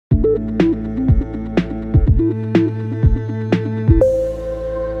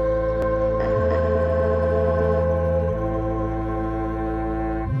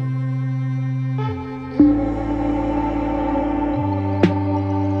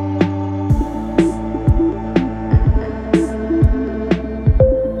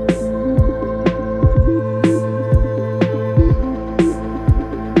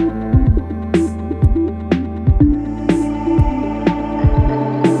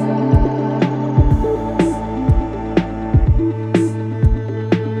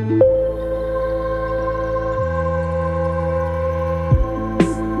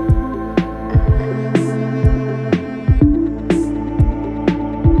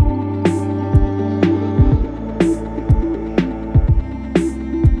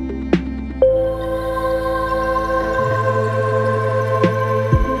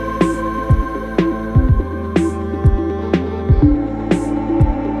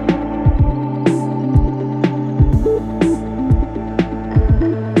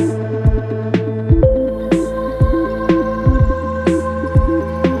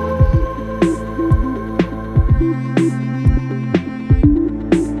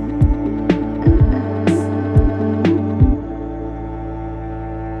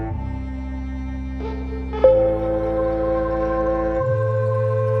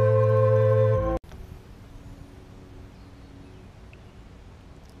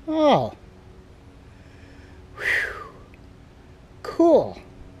Oh, whew. Cool.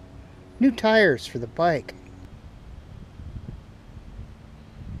 New tires for the bike.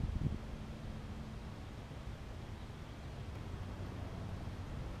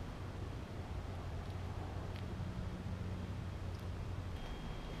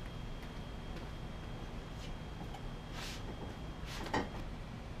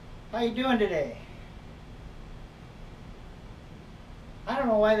 How you doing today? I don't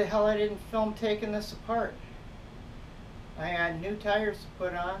know why the hell I didn't film taking this apart. I had new tires to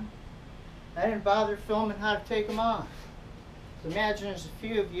put on. I didn't bother filming how to take them off. So imagine there's a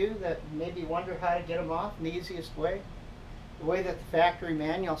few of you that maybe wonder how to get them off in the easiest way. The way that the factory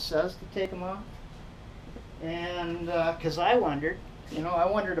manual says to take them off. And because I wondered, I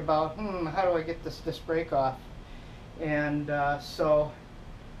wondered about, how do I get this disc brake off? And so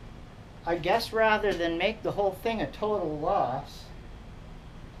I guess rather than make the whole thing a total loss,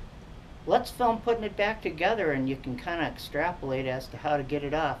 let's film putting it back together, and you can kind of extrapolate as to how to get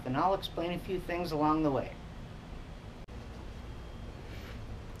it off, and I'll explain a few things along the way.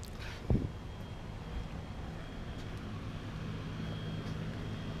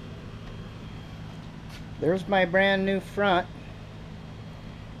 There's my brand new front,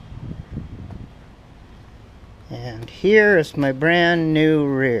 and here is my brand new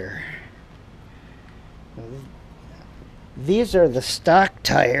rear. These are the stock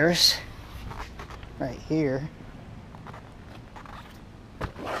tires right here.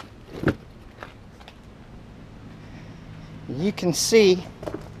 You can see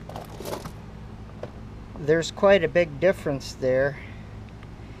there's quite a big difference there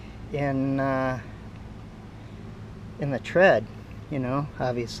in the tread,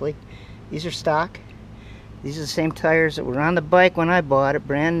 obviously. These are stock. These are the same tires that were on the bike when I bought it,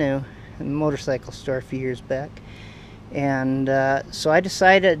 brand new, in the motorcycle store a few years back. And so I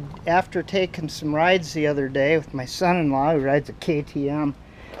decided, after taking some rides the other day with my son-in-law, who rides a KTM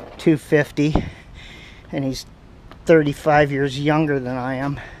 250, and he's 35 years younger than I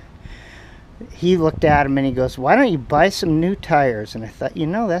am. He looked at him and he goes, "Why don't you buy some new tires?" And I thought,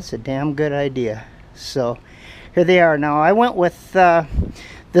 that's a damn good idea. So here they are. Now I went with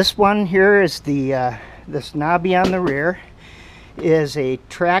this one here is the this knobby on the rear is a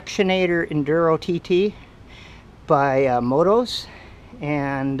Tractionator Enduro TT by Motos,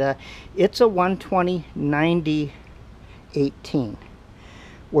 and it's a 120/90/18,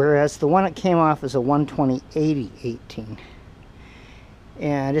 whereas the one that came off is a 120/80/18,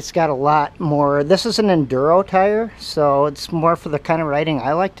 and it's got a lot more. This is an enduro tire, so it's more for the kind of riding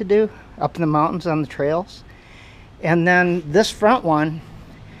I like to do up in the mountains on the trails. And then this front one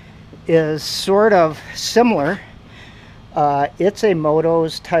is sort of similar. It's a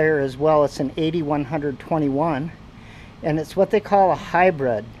Motos tire as well. It's an 80/121, and it's what they call a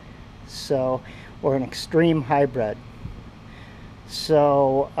hybrid, or an extreme hybrid.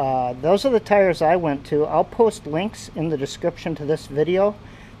 So those are the tires I went to. I'll post links in the description to this video,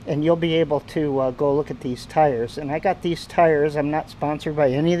 and you'll be able to go look at these tires. And I got these tires. I'm not sponsored by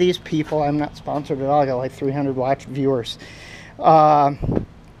any of these people. I'm not sponsored at all. I got like 300 watch viewers.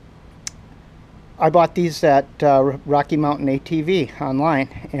 I bought these at Rocky Mountain ATV online,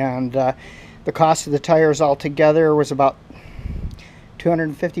 and the cost of the tires altogether was about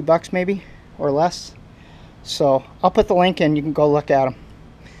 $250 maybe, or less. So I'll put the link in, you can go look at them.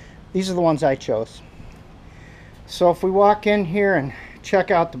 These are the ones I chose. So if we walk in here and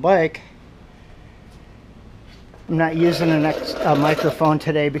check out the bike, I'm not using a microphone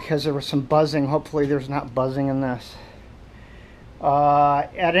today because there was some buzzing. Hopefully there's not buzzing in this.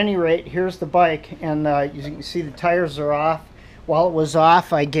 At any rate, here's the bike, and you can see the tires are off. While it was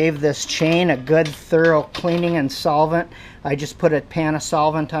off, I gave this chain a good thorough cleaning and solvent. I just put a pan of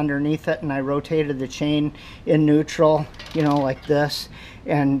solvent underneath it, and I rotated the chain in neutral, like this,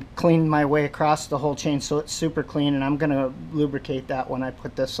 and cleaned my way across the whole chain so it's super clean. And I'm going to lubricate that when I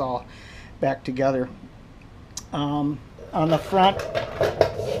put this all back together. On the front,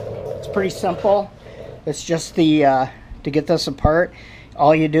 it's pretty simple. It's just the to get this apart,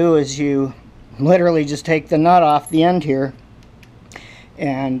 all you do is you literally just take the nut off the end here,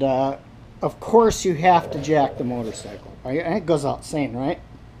 and of course you have to jack the motorcycle. It goes out saying, right?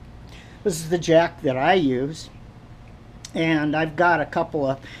 This is the jack that I use, and I've got a couple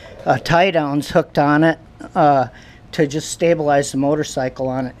of tie downs hooked on it to just stabilize the motorcycle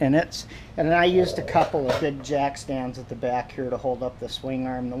on it, and I used a couple of big jack stands at the back here to hold up the swing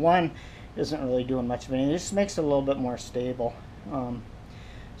arm. The one isn't really doing much of anything. It just makes it a little bit more stable.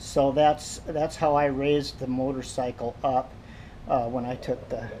 So that's how I raised the motorcycle up when I took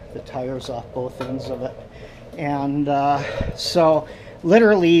the tires off both ends of it. And so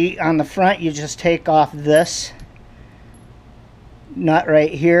literally on the front, you just take off this nut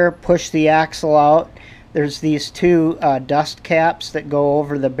right here, push the axle out. There's these two dust caps that go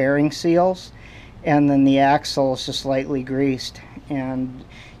over the bearing seals, and then the axle is just lightly greased. And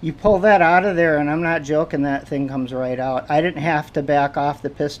you pull that out of there, and I'm not joking, that thing comes right out. I didn't have to back off the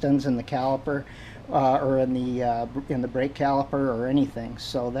pistons in the caliper or in the brake caliper or anything,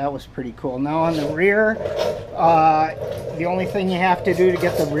 so that was pretty cool. Now on the rear, the only thing you have to do to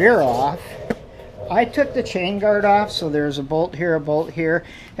get the rear off, I took the chain guard off, so there's a bolt here,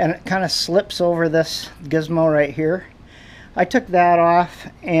 and it kind of slips over this gizmo right here. I took that off,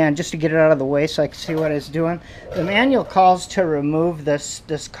 and just to get it out of the way so I could see what I was doing. The manual calls to remove this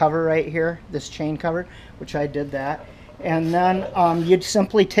cover right here, this chain cover, which I did that. And then you'd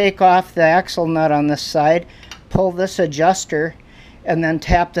simply take off the axle nut on this side, pull this adjuster, and then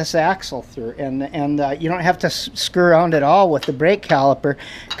tap this axle through. And you don't have to screw around at all with the brake caliper,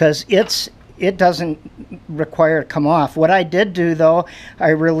 because it doesn't require to come off. What I did do though, I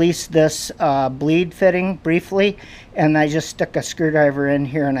released this bleed fitting briefly, and I just stuck a screwdriver in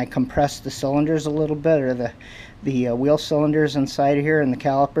here and I compressed the cylinders a little bit, or the wheel cylinders inside of here in the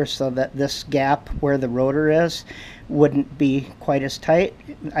caliper, so that this gap where the rotor is wouldn't be quite as tight.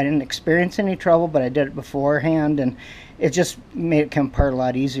 I didn't experience any trouble, but I did it beforehand, and it just made it come apart a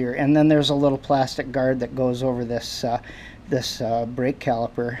lot easier. And then there's a little plastic guard that goes over this brake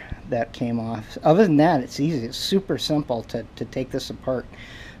caliper that came off. Other than that, it's easy. It's super simple to take this apart.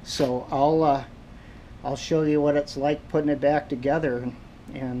 So I'll show you what it's like putting it back together,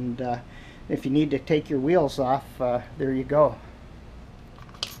 and if you need to take your wheels off, there you go.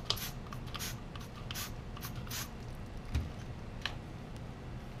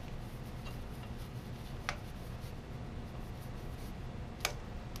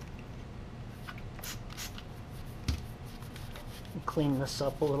 Clean this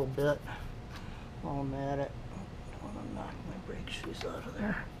up a little bit while I'm at it. I want to knock my brake shoes out of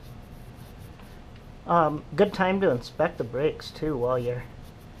there. Good time to inspect the brakes too while you're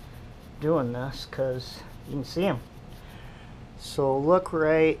doing this, because you can see them. So look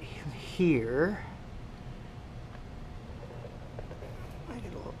right here. I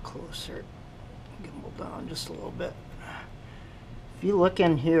get a little closer, gimbal down just a little bit. If you look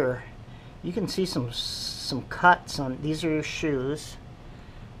in here, you can see some cuts on these. Are your shoes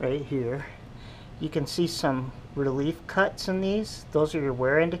right here. You can see some relief cuts in these. Those are your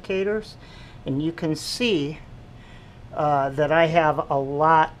wear indicators, and you can see that I have a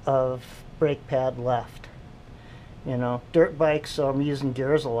lot of brake pad left. You know, dirt bikes, so I'm using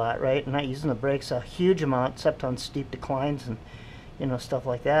gears a lot, right? I'm not using the brakes a huge amount except on steep declines and, you know, stuff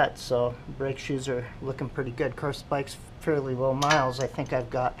like that. So brake shoes are looking pretty good. Of course, the bike's fairly low miles. I think I've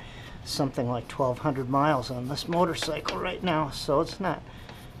got something like 1,200 miles on this motorcycle right now, so it's not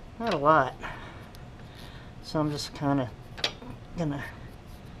a lot. So I'm just kind of gonna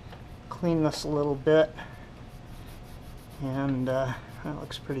clean this a little bit, and that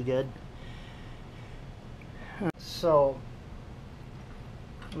looks pretty good. So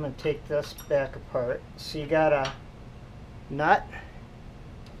I'm gonna take this back apart. So you got a nut,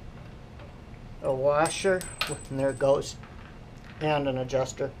 a washer, and there it goes, and an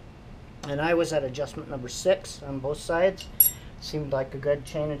adjuster. And I was at adjustment number 6 on both sides. Seemed like a good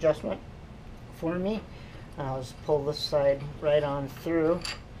chain adjustment for me. I'll just pull this side right on through.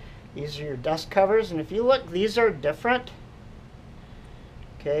 These are your dust covers, and if you look, these are different.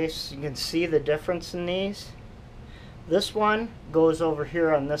 Okay, so you can see the difference in these. This one goes over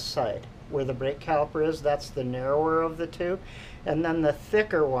here on this side where the brake caliper is. That's the narrower of the two. And then the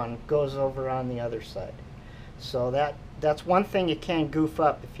thicker one goes over on the other side. So that's one thing you can goof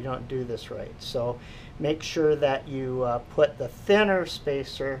up if you don't do this right. So make sure that you put the thinner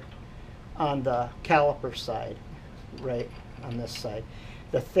spacer on the caliper side, right on this side.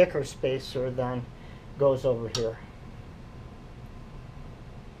 The thicker spacer then goes over here.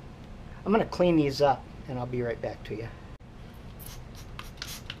 I'm going to clean these up, and I'll be right back to you.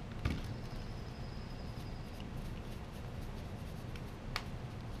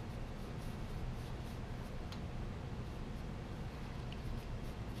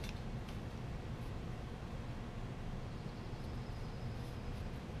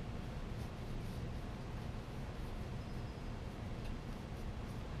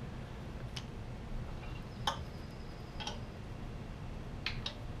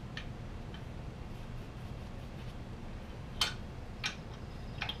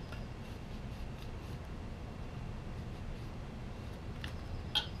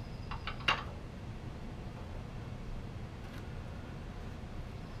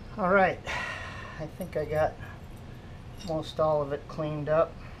 All right, I think I got most all of it cleaned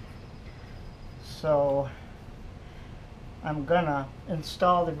up. So I'm gonna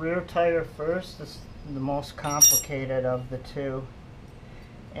install the rear tire first. This is the most complicated of the two,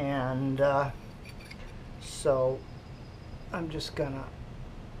 and so I'm just gonna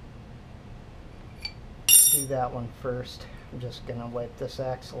do that one first. I'm just gonna wipe this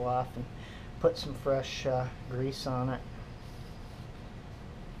axle off and put some fresh grease on it.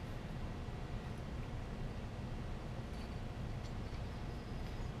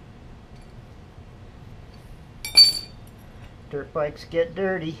 Dirt bikes get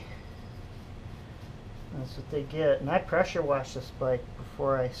dirty. That's what they get. And I pressure washed this bike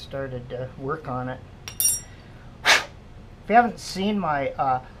before I started to work on it. If you haven't seen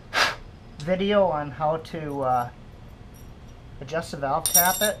my video on how to adjust the valve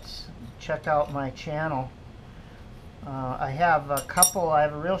tappets, check out my channel. I have a couple. I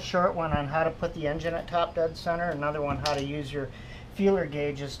have a real short one on how to put the engine at top dead center, another one how to use your feeler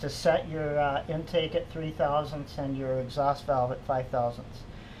gauges to set your intake at 3 thousandths and your exhaust valve at 5 thousandths.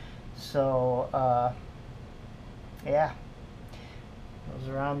 So yeah, those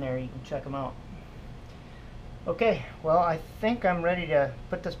are on there. You can check them out. Okay, well, I think I'm ready to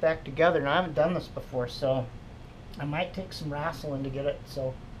put this back together. Now, I haven't done this before, so I might take some wrestling to get it,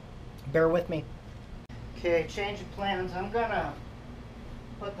 so bear with me. Okay, change of plans. I'm gonna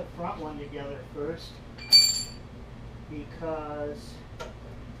put the front one together first, because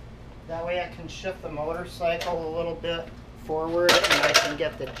that way I can shift the motorcycle a little bit forward, and I can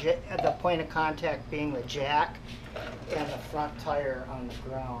get the point of contact being the jack and the front tire on the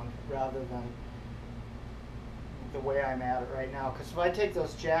ground rather than the way I'm at it right now. Because if I take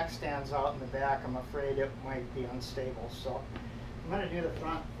those jack stands out in the back, I'm afraid it might be unstable. So I'm going to do the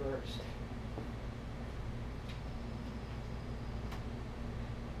front first.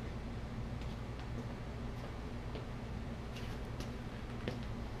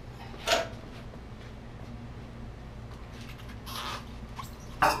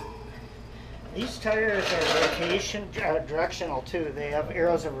 These tires are directional too. They have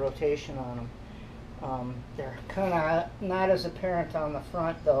arrows of rotation on them. They're kind of not as apparent on the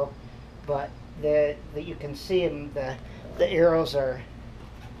front though, but you can see them. The arrows are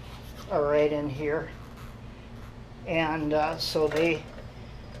right in here, and so they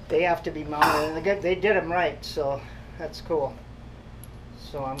have to be mounted. And they did them right, so that's cool.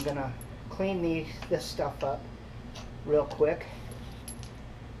 So I'm gonna clean this stuff up real quick.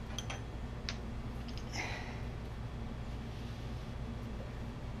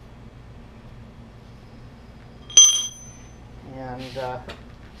 And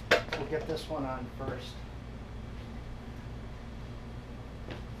we'll get this one on first.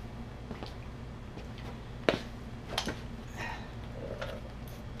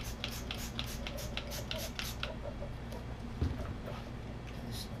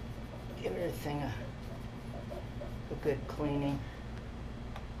 Just give everything a good cleaning.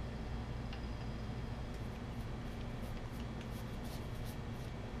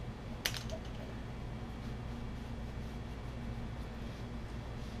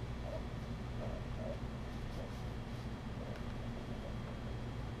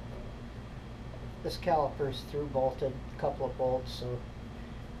 This caliper's through bolted, a couple of bolts, so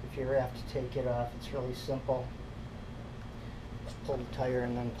if you ever have to take it off, it's really simple. Just pull the tire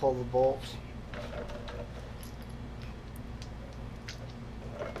and then pull the bolts.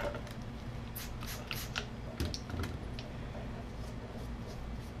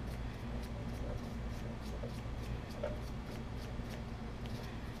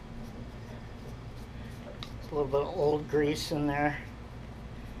 There's a little bit of old grease in there.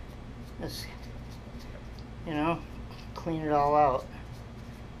 Just, you know, clean it all out.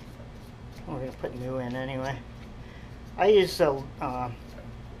 We're going to put new in anyway. I use the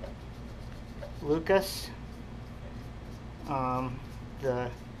Lucas, the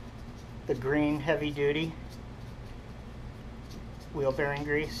green heavy duty wheel bearing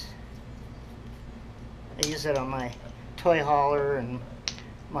grease. I use it on my toy hauler and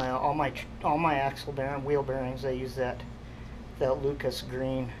all my axle bearing wheel bearings. I use that Lucas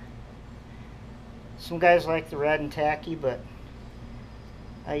green. Some guys like the red and tacky, but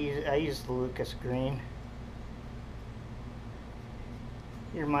I use the Lucas green.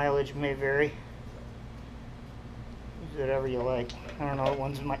 Your mileage may vary. Use whatever you like. I don't know,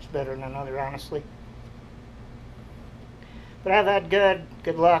 one's much better than another, honestly. But I've had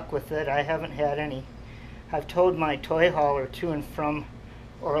good luck with it. I haven't had any. I've towed my toy hauler to and from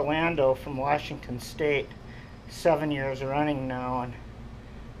Orlando from Washington State 7 years running now, and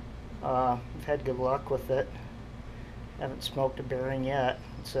I've had good luck with it. Haven't smoked a bearing yet.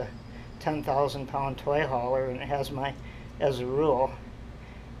 It's a 10,000 pound toy hauler, and it has my as a rule,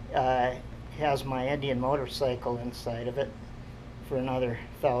 has my Indian motorcycle inside of it for another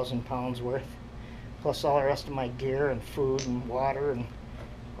 1,000 pounds worth, plus all the rest of my gear and food and water and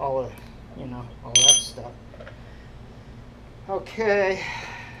all of, you know, all that stuff. Okay,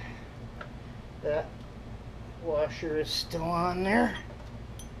 that washer is still on there.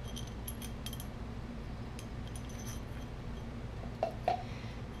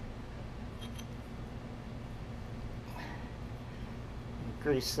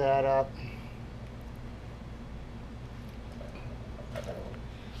 Grease that up.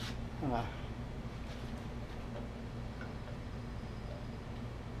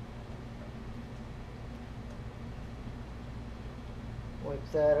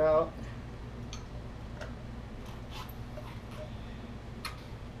 Wipe that out.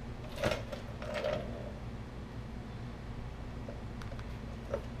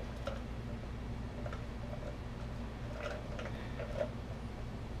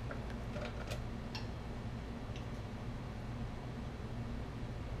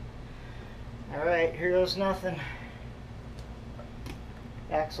 Alright, here goes nothing.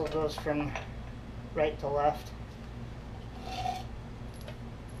 Axle goes from right to left.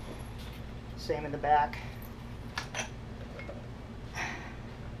 Same in the back.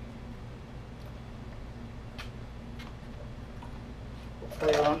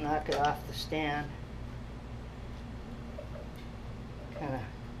 Hopefully I won't knock it off the stand. Kinda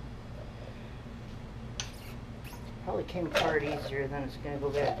probably came apart easier than it's gonna go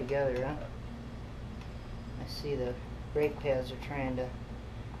back together, huh? I see the brake pads are trying to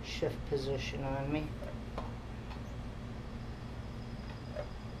shift position on me.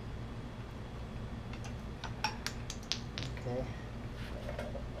 Okay.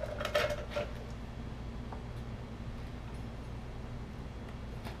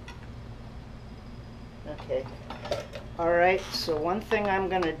 Okay. Alright, so one thing I'm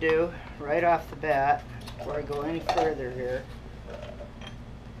going to do right off the bat, before I go any further here,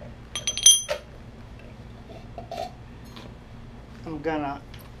 I'm going to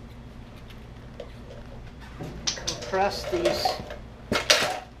compress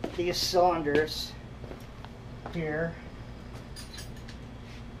these cylinders here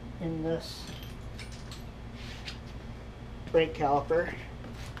in this brake caliper.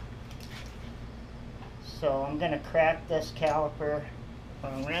 So I'm going to crack this caliper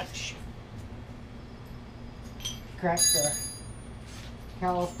on a wrench, crack the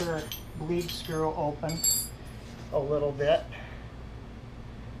caliper bleed screw open a little bit.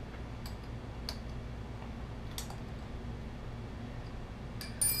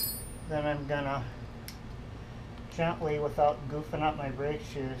 Then I'm going to gently, without goofing up my brake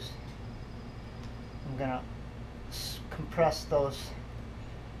shoes, I'm going to compress those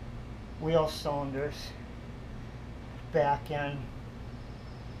wheel cylinders back in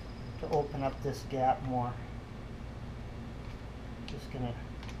to open up this gap more. Just going to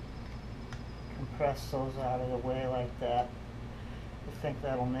compress those out of the way like that. I think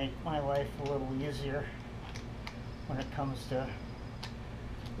that'll make my life a little easier when it comes to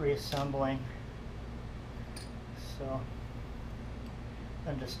reassembling. So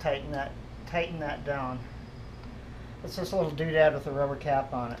then just tighten that down. It's just a little doodad with a rubber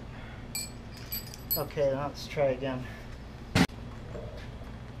cap on it. Okay, now let's try again. I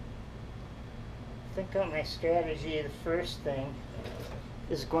think on my strategy, the first thing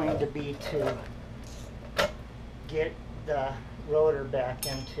is going to be to get the rotor back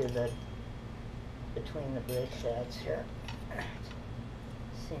into between the brake pads here.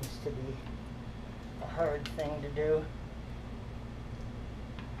 Seems to be a hard thing to do.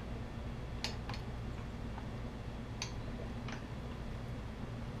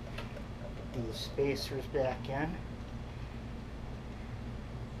 Get these spacers back in.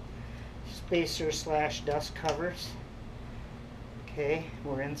 Spacer slash dust covers. Okay,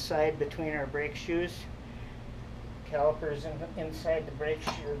 we're inside between our brake shoes. Calipers inside the brake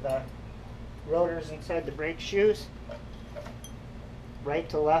shoe, the rotors inside the brake shoes. Right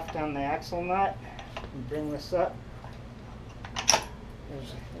to left on the axle nut. And bring this up.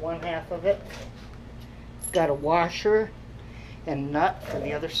 There's one half of it. Got a washer and nut for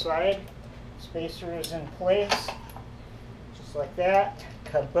the other side. Spacer is in place. Just like that.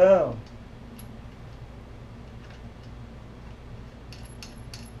 Kaboom!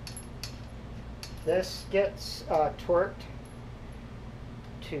 This gets torqued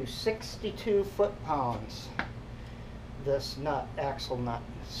to 62 foot-pounds. This nut, axle nut.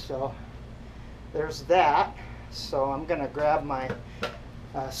 So there's that. So I'm going to grab my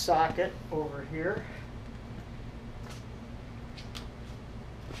socket over here.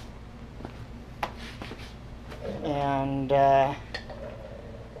 And And there,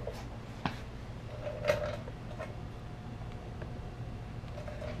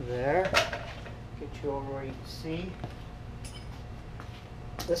 get you over where you can see.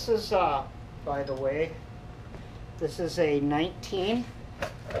 This is, by the way, this is a 19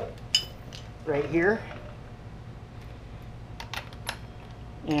 right here,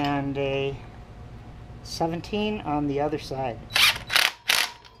 and a 17 on the other side.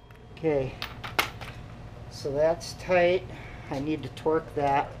 Okay, so that's tight. I need to torque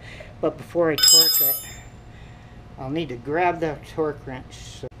that, but before I torque it, I'll need to grab the torque wrench.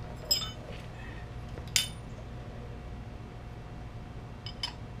 So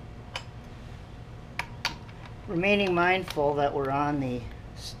remaining mindful that we're on the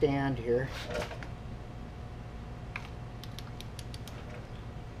stand here.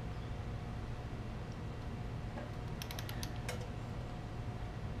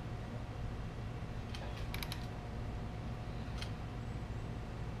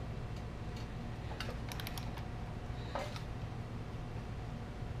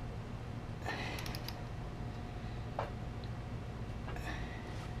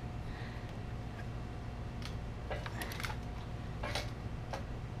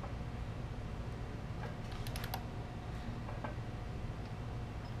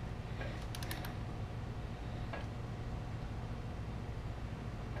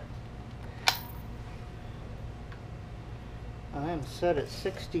 I'm set at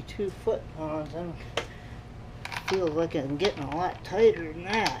 62 foot-pounds. I feel like I'm getting a lot tighter than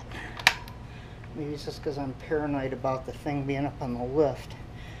that. Maybe it's just because I'm paranoid about the thing being up on the lift.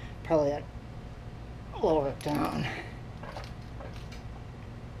 Probably had to lower it down.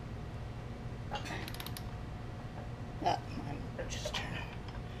 Ah, I'm just turning.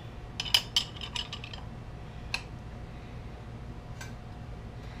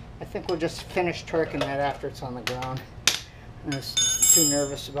 I think we'll just finish torquing that after it's on the ground. I'm just too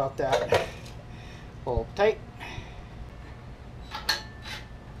nervous about that. Hold tight.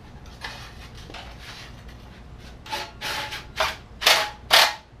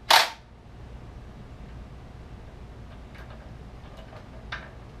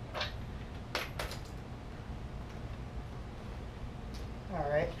 All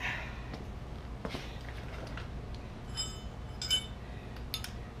right.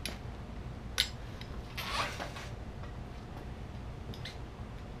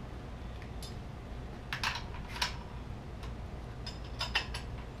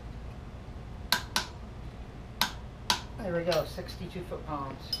 There we go, 62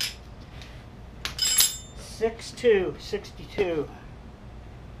 foot-pounds. 6'2", 62.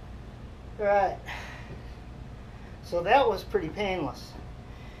 All right. So that was pretty painless.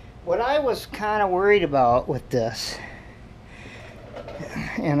 What I was kind of worried about with this,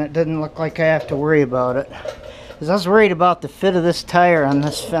 and it didn't look like I have to worry about it, is I was worried about the fit of this tire on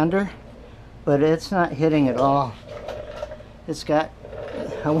this fender, but it's not hitting at all. It's got,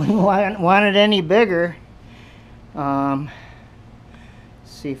 I wouldn't want it any bigger.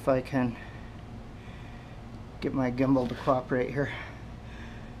 See if I can get my gimbal to cooperate here.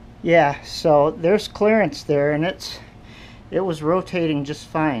 Yeah, so there's clearance there, and it was rotating just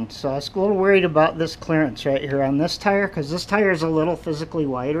fine. So I was a little worried about this clearance right here on this tire, because this tire is a little physically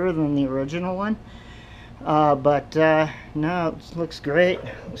wider than the original one. But no, it looks great.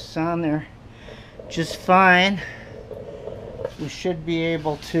 It's on there just fine. We should be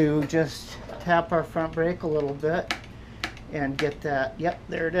able to just tap our front brake a little bit and get that. Yep,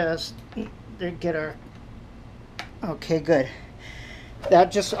 there it is. Get our, okay, good.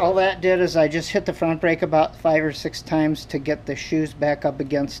 That just, all that did is I just hit the front brake about 5 or 6 times to get the shoes back up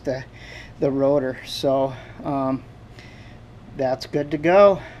against the rotor. So that's good to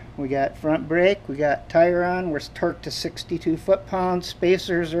go. We got front brake, we got tire on, we're torqued to 62 foot-pounds,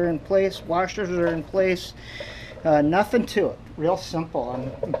 spacers are in place, washers are in place. Nothing to it, real simple.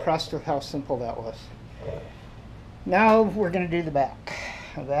 I'm impressed with how simple that was. Now we're going to do the back.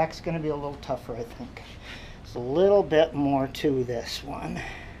 The back's going to be a little tougher, I think. There's a little bit more to this one.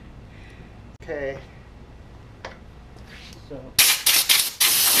 Okay. So.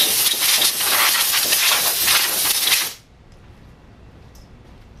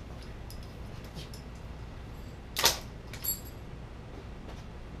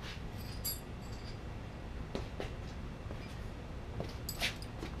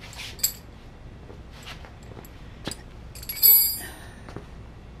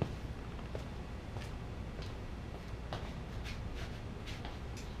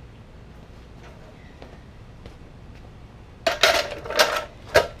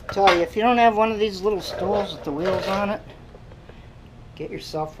 Tell you, if you don't have one of these little stools with the wheels on it, get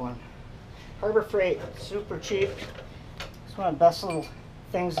yourself one. Harbor Freight, super cheap. It's one of the best little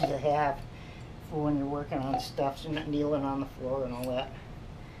things to have for when you're working on stuff, so you're not kneeling on the floor and all that.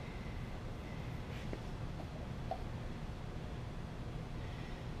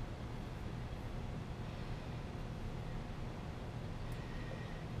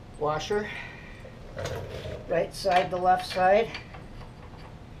 Washer, right side to left side.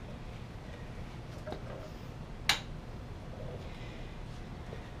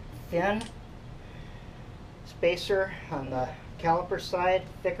 Thin spacer on the caliper side,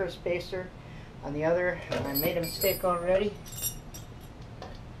 thicker spacer on the other. And I made a mistake already.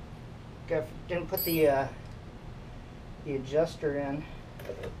 Didn't put the adjuster in.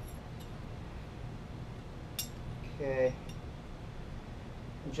 Okay.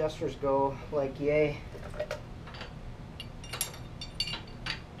 Adjusters go like yay.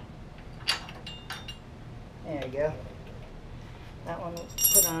 There you go. That one will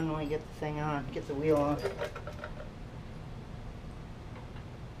put on when we get the thing on, get the wheel on.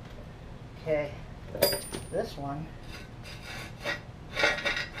 Okay, this one.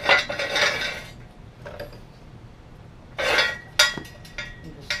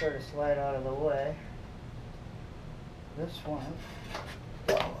 You just sort of slide out of the way. This one.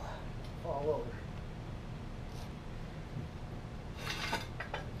 All over.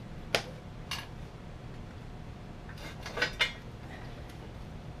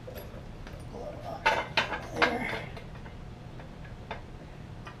 There.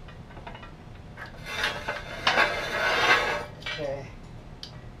 Okay.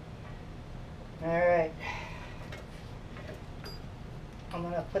 All right. I'm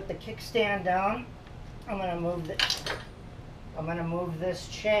gonna put the kickstand down. I'm gonna move this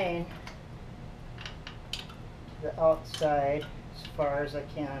chain to the outside as far as I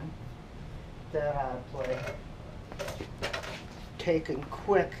can. Get that out of play. Taking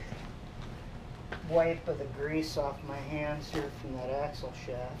quick wipe of the grease off my hands here from that axle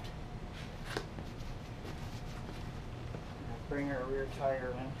shaft. Bring our rear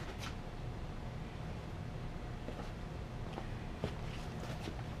tire in.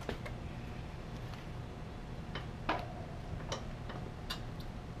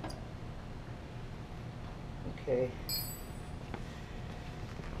 Okay.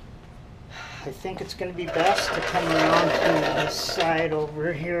 I think it's going to be best to come around to this side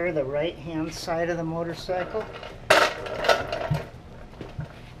over here, the right hand side of the motorcycle.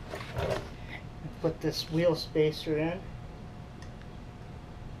 Put this wheel spacer in.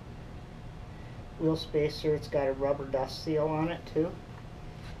 Wheel spacer, it's got a rubber dust seal on it too.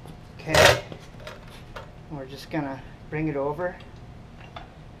 Okay. We're just going to bring it over.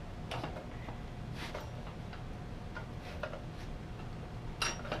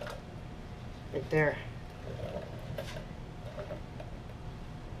 Right there.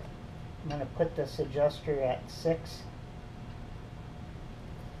 I'm going to put this adjuster at 6.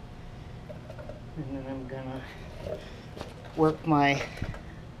 And then I'm going to work my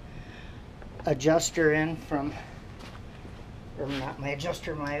adjuster in from, or not my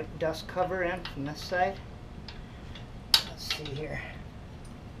adjuster, my dust cover in from this side. Let's see here.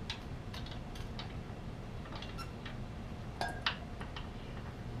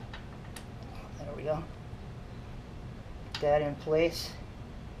 There we go. Put that in place,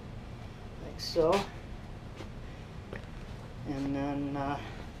 like so. And then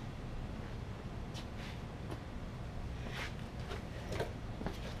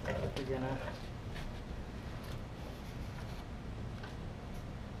we're gonna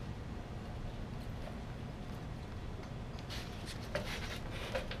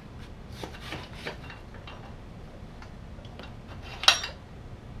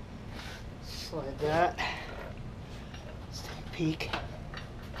slide that. Let's take a peek.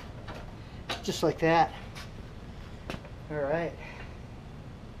 Just like that. Alright.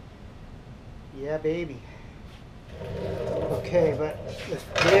 Yeah, baby. Okay, but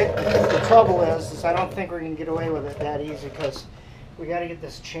the trouble is I don't think we're going to get away with it that easy because we got to get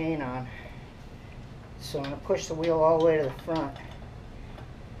this chain on. So I'm going to push the wheel all the way to the front.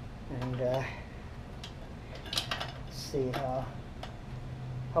 And see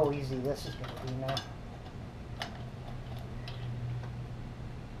how easy this is going to be now.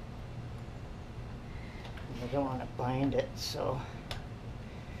 And I don't want to bind it, so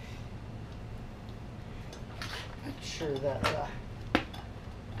make sure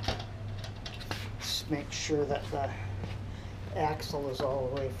that the axle is all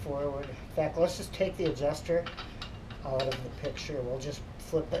the way forward. In fact, let's just take the adjuster out of the picture. We'll just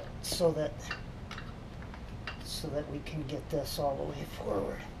flip it so that we can get this all the way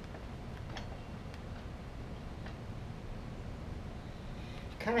forward.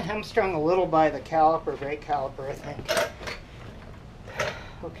 kind of hamstrung a little by the caliper, brake caliper, I think.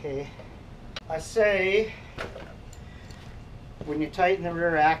 Okay. I say when you tighten the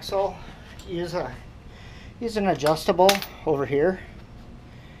rear axle, use an adjustable over here,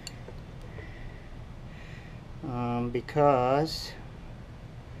 because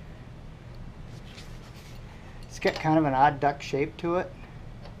it's got kind of an odd duck shape to it,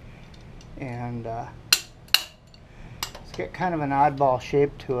 and it's got kind of an oddball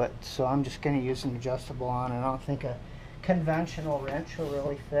shape to it, so I'm just going to use an adjustable on it. I don't think a conventional wrench will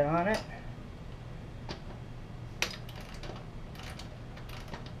really fit on it.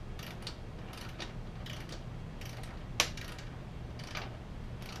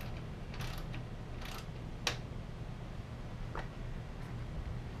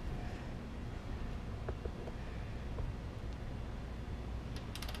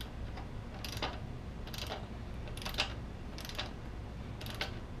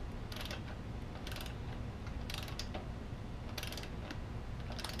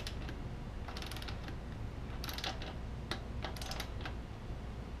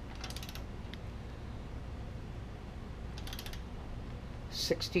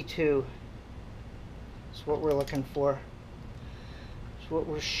 .62 is what we're looking for. It's what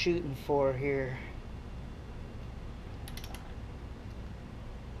we're shooting for here.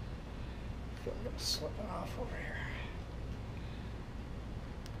 I feel like I'm slipping off over here.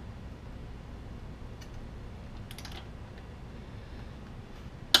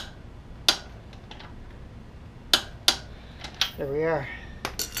 There we are.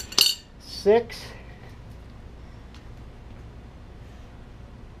 6.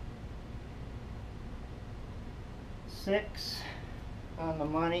 On the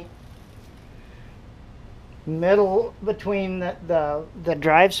money. Middle between the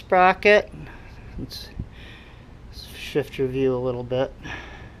drive sprocket. Let's shift your view a little bit.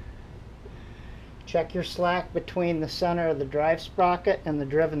 Check your slack between the center of the drive sprocket and the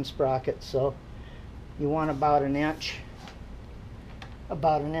driven sprocket. So you want about an inch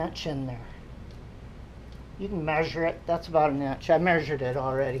in there. You can measure it. That's about an inch. I measured it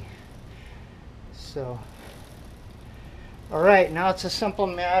already. So alright, now it's a simple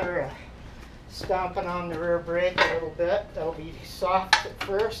matter of stomping on the rear brake a little bit. That'll be soft at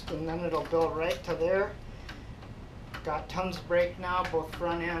first, and then it'll build right to there. Got tons of brake now, both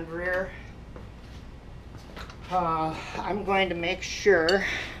front and rear. I'm going to make sure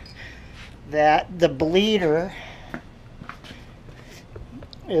that the bleeder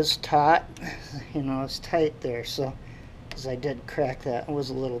is taut. You know, it's tight there, so because I did crack that, it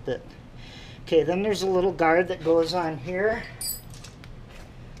was a little bit. Okay, then there's a little guard that goes on here.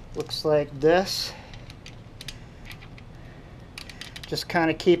 Looks like this. Just kind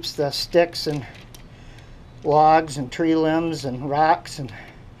of keeps the sticks and logs and tree limbs and rocks and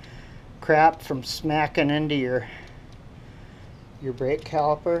crap from smacking into your brake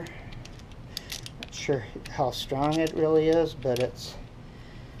caliper. Not sure how strong it really is, but it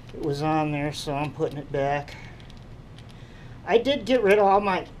was on there, so I'm putting it back. I did get rid of all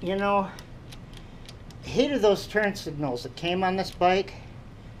my, you know, hated those turn signals that came on this bike.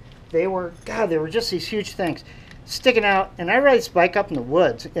 They were just these huge things sticking out. And I ride this bike up in the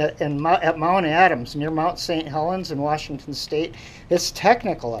woods at Mount Adams, near Mount St. Helens in Washington State. It's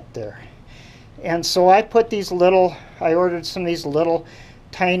technical up there. And so I ordered some of these little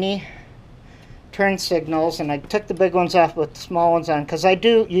tiny turn signals, and I took the big ones off with the small ones on, because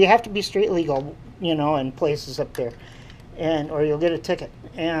you have to be street legal, you know, in places up there, or you'll get a ticket.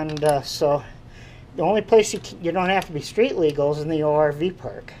 And so the only place you don't have to be street legal is in the ORV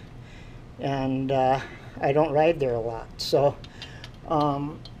park, and I don't ride there a lot. So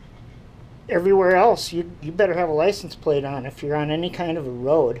everywhere else, you better have a license plate on if you're on any kind of a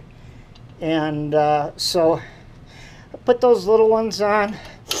road. And so I put those little ones on.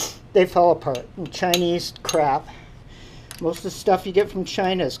 They fell apart. And Chinese crap. Most of the stuff you get from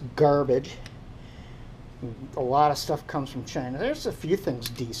China is garbage. A lot of stuff comes from China. There's a few things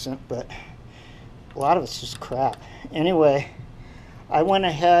decent, but a lot of it's just crap. Anyway, I went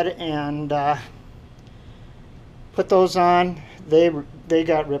ahead and put those on. They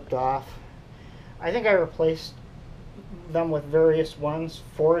got ripped off. I think I replaced them with various ones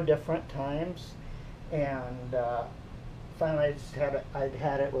 4 different times, and finally I'd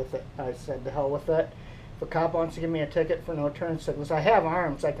had it with it. I said to hell with it. If a cop wants to give me a ticket for no turn signals, I have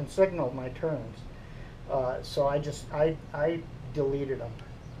arms. I can signal my turns. So I deleted them,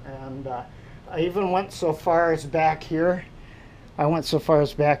 and I even went so far as back here.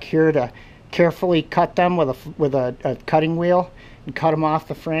 To carefully cut them with a cutting wheel and cut them off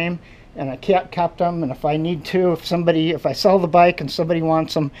the frame, and I kept them, and if I need to, if I sell the bike and somebody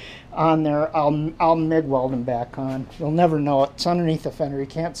wants them on there, I'll MIG weld them back on. You'll never know it. It's underneath the fender, you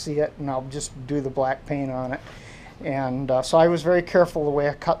can't see it, and I'll just do the black paint on it. And so I was very careful the way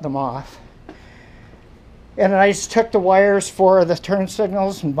I cut them off. And I just took the wires for the turn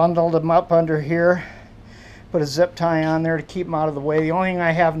signals and bundled them up under here. Put a zip tie on there to keep them out of the way. The only thing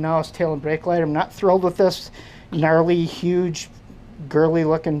I have now is tail and brake light. I'm not thrilled with this gnarly, huge, girly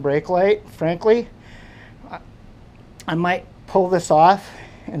looking brake light, frankly. I might pull this off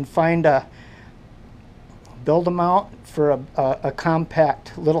and build them out for a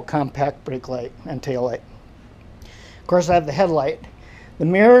little compact brake light and tail light. Of course, I have the headlight. The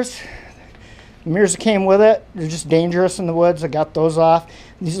mirrors that came with it, they're just dangerous in the woods. I got those off.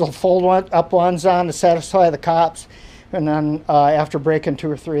 These little fold up ones on to satisfy the cops. And then after breaking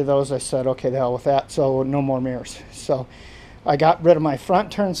 2 or 3 of those, I said, okay, the hell with that. So no more mirrors. So I got rid of my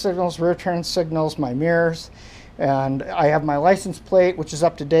front turn signals, rear turn signals, my mirrors. And I have my license plate, which is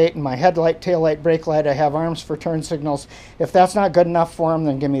up to date, and my headlight, tail light, brake light. I have arms for turn signals. If that's not good enough for them,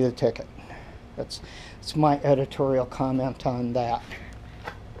 then give me the ticket. That's my editorial comment on that.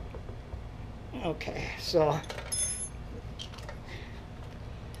 Okay, so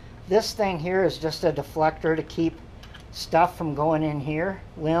this thing here is just a deflector to keep stuff from going in here.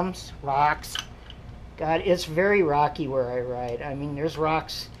 Limbs, rocks. God, it's very rocky where I ride. I mean, there's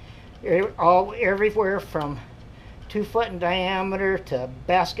rocks everywhere from 2 foot in diameter to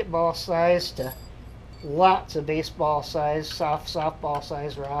basketball size to lots of baseball size, softball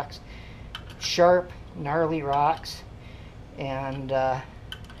size rocks. Sharp, gnarly rocks. And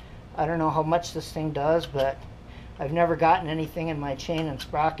I don't know how much this thing does, but I've never gotten anything in my chain and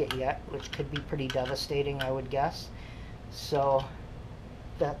sprocket yet, which could be pretty devastating, I would guess. So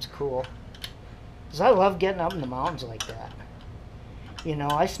that's cool. Because I love getting up in the mountains like that. You know,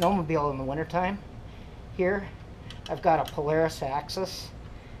 I snowmobile in the wintertime here. I've got a Polaris Axis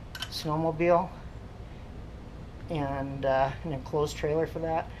snowmobile and an enclosed trailer for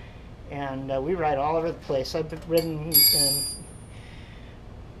that. And we ride all over the place. I've ridden in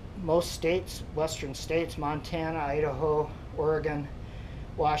most states, western states, Montana, Idaho, Oregon,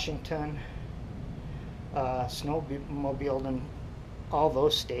 Washington, snowmobiled in all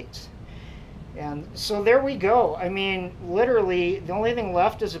those states. And so there we go. I mean, literally, the only thing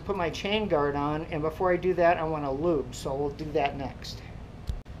left is to put my chain guard on, and before I do that, I want to lube, so we'll do that next.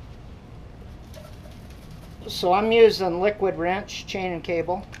 So I'm using liquid wrench, chain and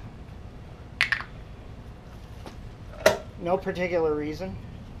cable. No particular reason.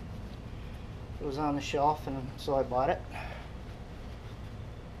 It was on the shelf, and so I bought it.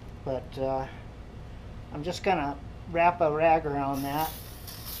 But I'm just gonna wrap a rag around that,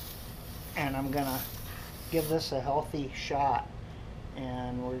 and I'm gonna give this a healthy shot,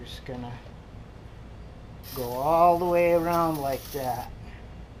 and we're just gonna go all the way around like that.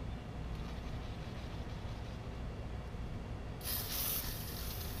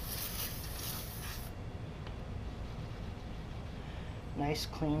 Nice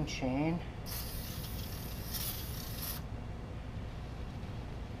clean chain.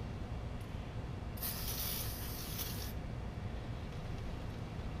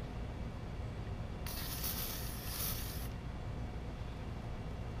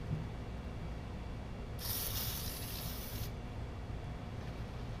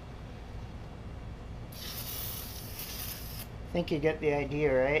 I think you get the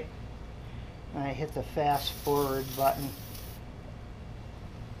idea, right? I hit the fast forward button.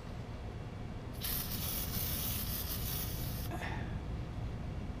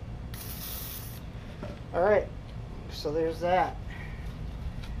 Alright, so there's that.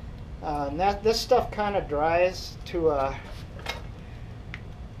 And this stuff kind of dries to a,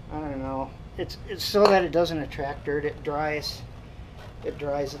 I don't know, it's so that it doesn't attract dirt. It dries, it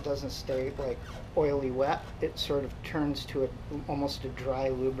doesn't stay like oily wet. It sort of turns to almost a dry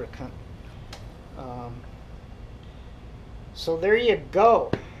lubricant. So there you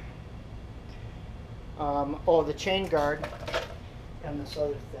go. Oh, the chain guard and this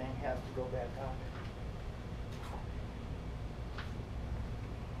other thing have to go back on.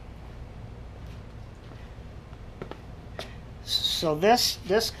 So this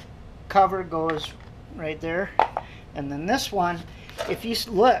cover goes right there, and then this one, if you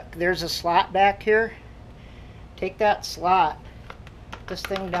look, there's a slot back here. Take that slot, this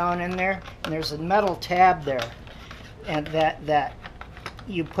thing down in there, and there's a metal tab there, and that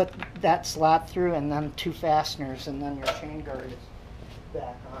you put that slot through, and then 2 fasteners, and then your chain guard is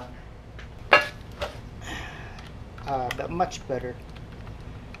back on. But much better.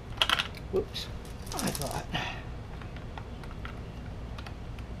 Whoops, I thought.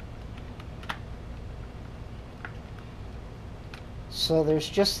 So there's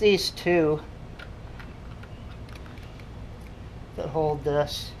just these two that hold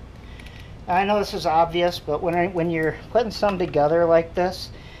this. I know this is obvious, but when you're putting some together like this,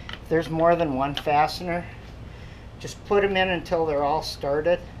 if there's more than one fastener, just put them in until they're all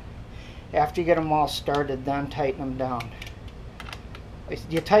started. After you get them all started, then tighten them down. If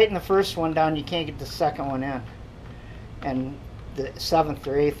you tighten the first one down, you can't get the second one in, and the 7th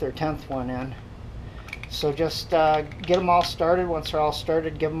or 8th or 10th one in. So just get them all started. Once they're all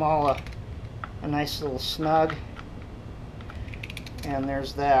started, give them all a nice little snug. And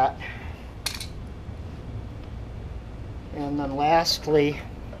there's that. And then lastly,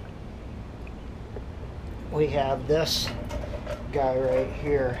 we have this guy right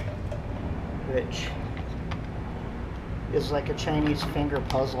here, which is like a Chinese finger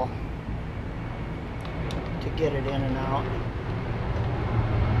puzzle to get it in and out.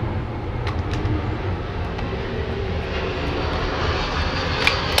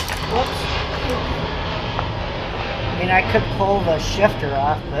 Whoops. I mean, I could pull the shifter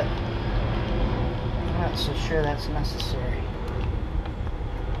off, but I'm not so sure that's necessary.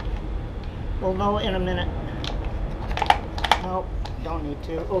 We'll know in a minute. Nope, don't need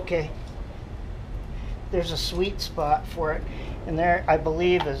to. Okay. There's a sweet spot for it, and there I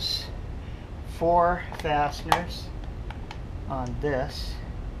believe is 4 fasteners on this.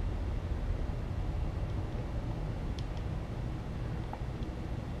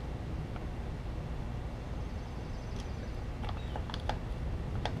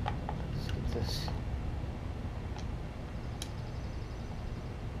 Let's get this.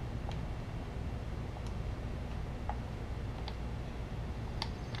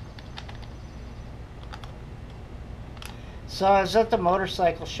 So I was at the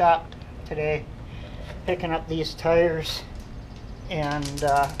motorcycle shop today picking up these tires, and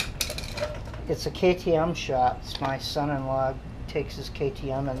it's a KTM shop. It's my son-in-law takes his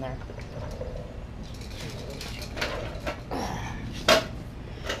KTM in there.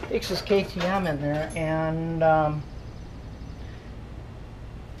 Takes his KTM in there, and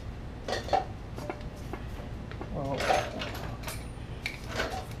well,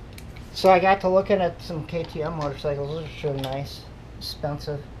 so I got to looking at some KTM motorcycles. Those are sure nice,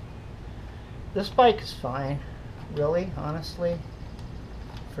 expensive. This bike is fine, really, honestly,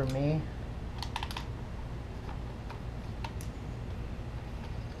 for me.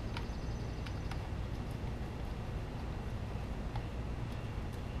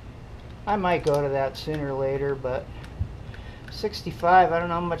 I might go to that sooner or later, but 65, I don't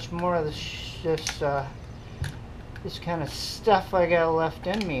know how much more of this kind of stuff I got left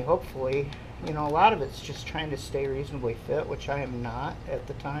in me. Hopefully, you know, a lot of it's just trying to stay reasonably fit, which I am not at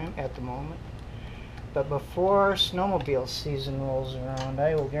the moment. But before snowmobile season rolls around,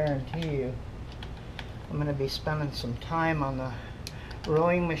 I will guarantee you I'm going to be spending some time on the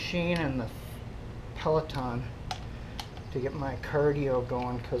rowing machine and the Peloton to get my cardio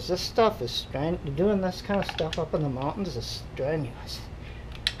going, because this stuff is doing this kind of stuff up in the mountains is strenuous,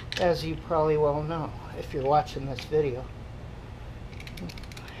 as you probably well know if you're watching this video.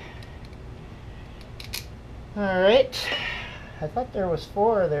 Alright, I thought there was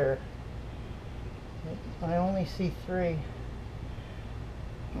 4 there. I only see 3.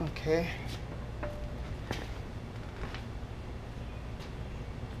 Okay.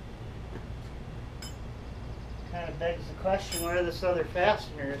 Kind of begs the question where this other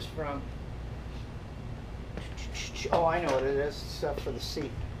fastener is from. Oh, I know what it is. It's up for the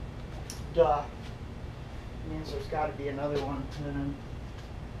seat. Duh. Means there's got to be another one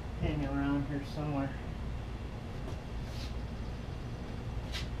hanging around here somewhere.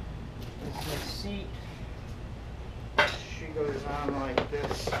 It's the seat. She goes on like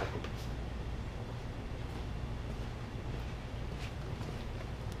this.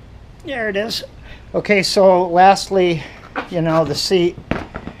 There it is. Okay, so lastly, you know, the seat.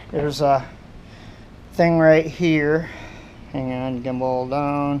 There's a thing right here. Hang on, gimbal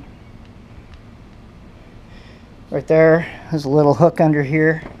down. Right there, there's a little hook under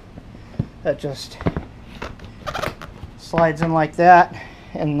here that just slides in like that,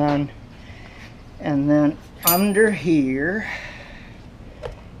 and then under here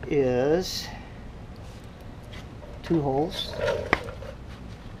is 2 holes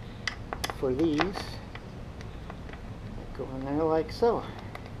for these. Go in there like so.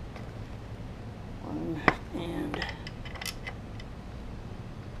 1 and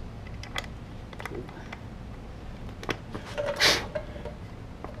 2.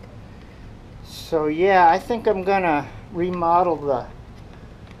 So yeah, I think I'm gonna remodel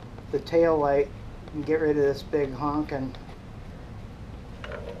the tail light and get rid of this big honking,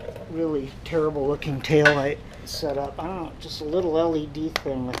 really terrible looking tail light. set up. I don't know, just a little LED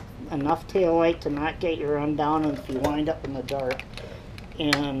thing with enough tail light to not get you run down if you wind up in the dark.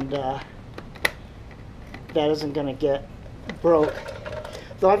 And that isn't going to get broke.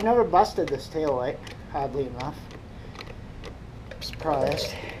 Though I've never busted this tail light, oddly enough. I'm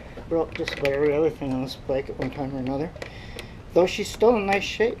surprised. Broke just about everything on this bike at one time or another. Though she's still in nice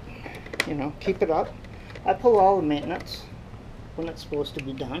shape. You know, keep it up. I pull all the maintenance when it's supposed to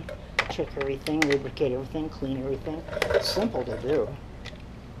be done. Check everything, lubricate everything, clean everything. It's simple to do.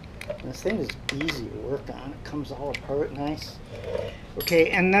 And this thing is easy to work on. It comes all apart nice. Okay,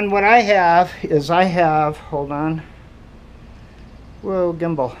 and then what I have is hold on. Whoa,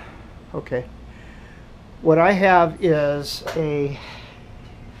 gimbal. Okay. What I have is a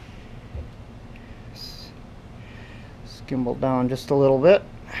gimbal down just a little bit.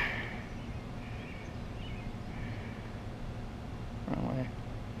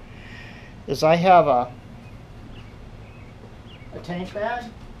 I have a tank bag.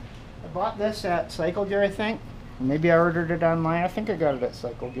 I bought this at Cycle Gear, I think. Maybe I ordered it online. I think I got it at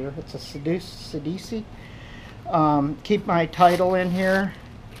Cycle Gear. It's a Sidisi. Keep my title in here,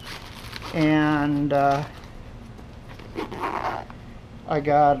 and I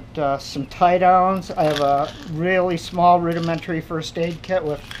got some tie downs. I have a really small rudimentary first aid kit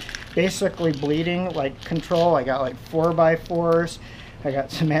with basically bleeding like control. I got like 4x4s. I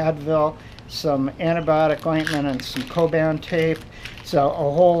got some Advil, some antibiotic ointment, and some Coban tape. So a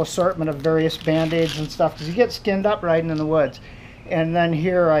whole assortment of various band-aids and stuff, because you get skinned up riding in the woods. And then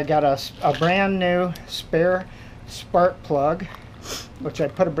here I got a brand new spare spark plug, which I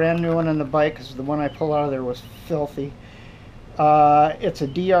put a brand new one in the bike because the one I pulled out of there was filthy. It's a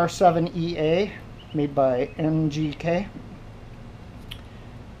DR7EA made by NGK.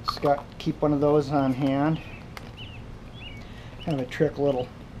 Just got to keep one of those on hand. Kind of a trick little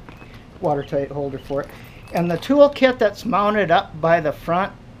watertight holder for it. And the tool kit that's mounted up by the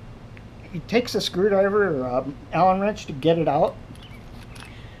front, it takes a screwdriver or an Allen wrench to get it out.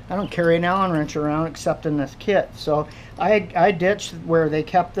 I don't carry an Allen wrench around except in this kit, so I ditched where they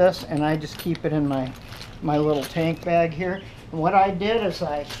kept this, and I just keep it in my little tank bag here. And what I did is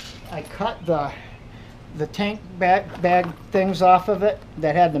I cut the tank bag things off of it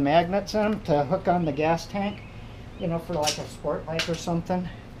that had the magnets in them to hook on the gas tank, you know, for like a sport bike or something.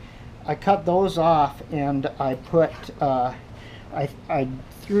 I cut those off, and I put I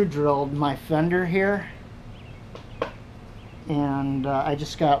through drilled my fender here, and I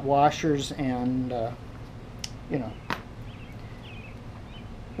just got washers and you know,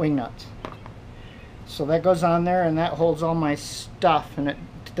 wing nuts. So that goes on there, and that holds all my stuff, and it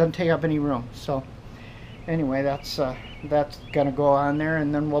doesn't take up any room. So anyway, that's gonna go on there,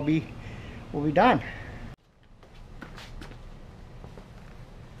 and then we'll be done.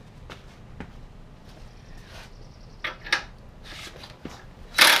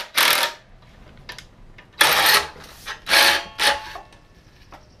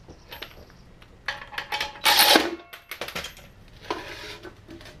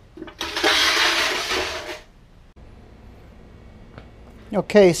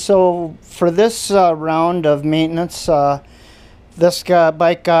 Okay, so for this round of maintenance, this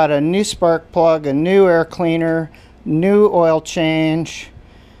bike got a new spark plug, a new air cleaner, new oil change,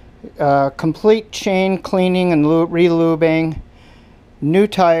 complete chain cleaning and re-lubing, new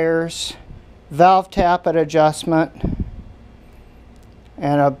tires, valve tappet adjustment,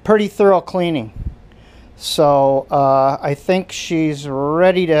 and a pretty thorough cleaning. So I think she's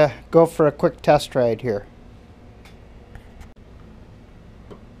ready to go for a quick test ride here.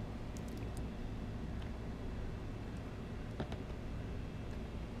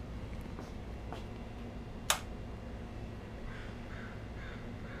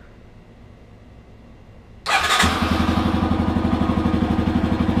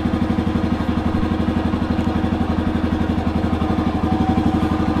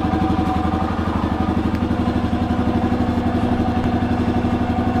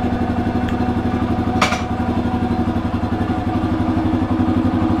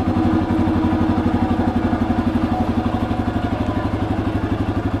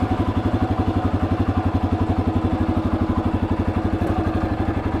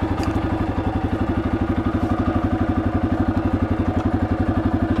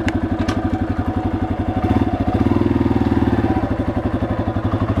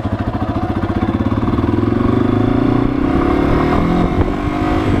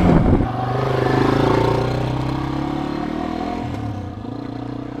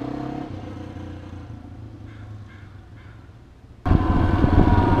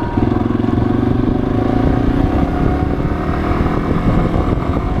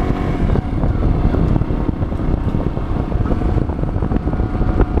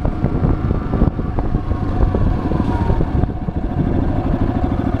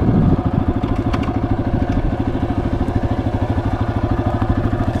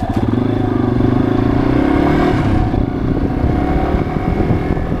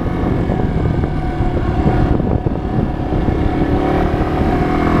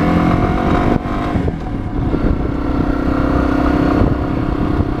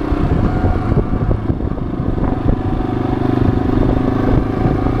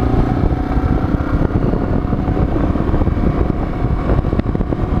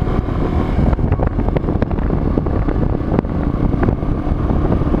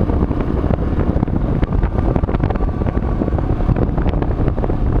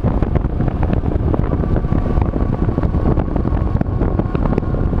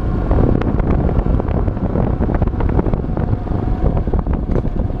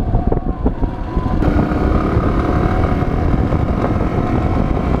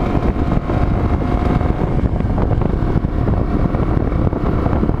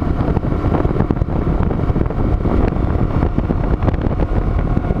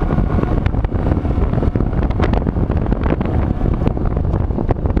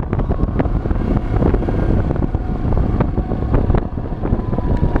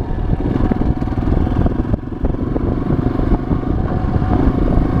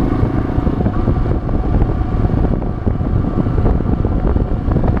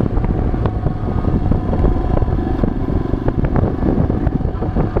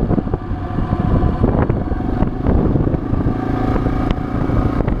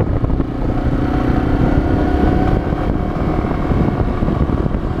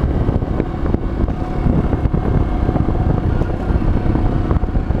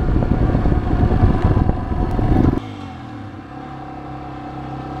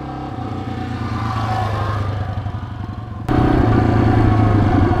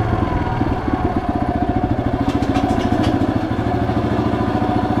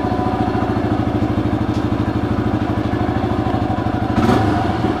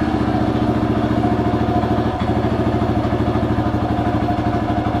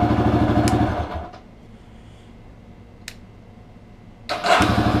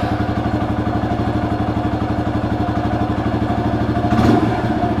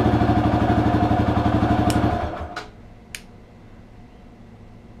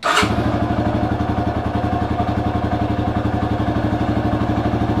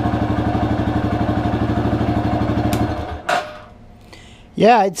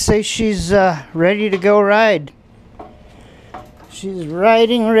 Yeah, I'd say she's ready to go ride. She's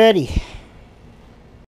riding ready.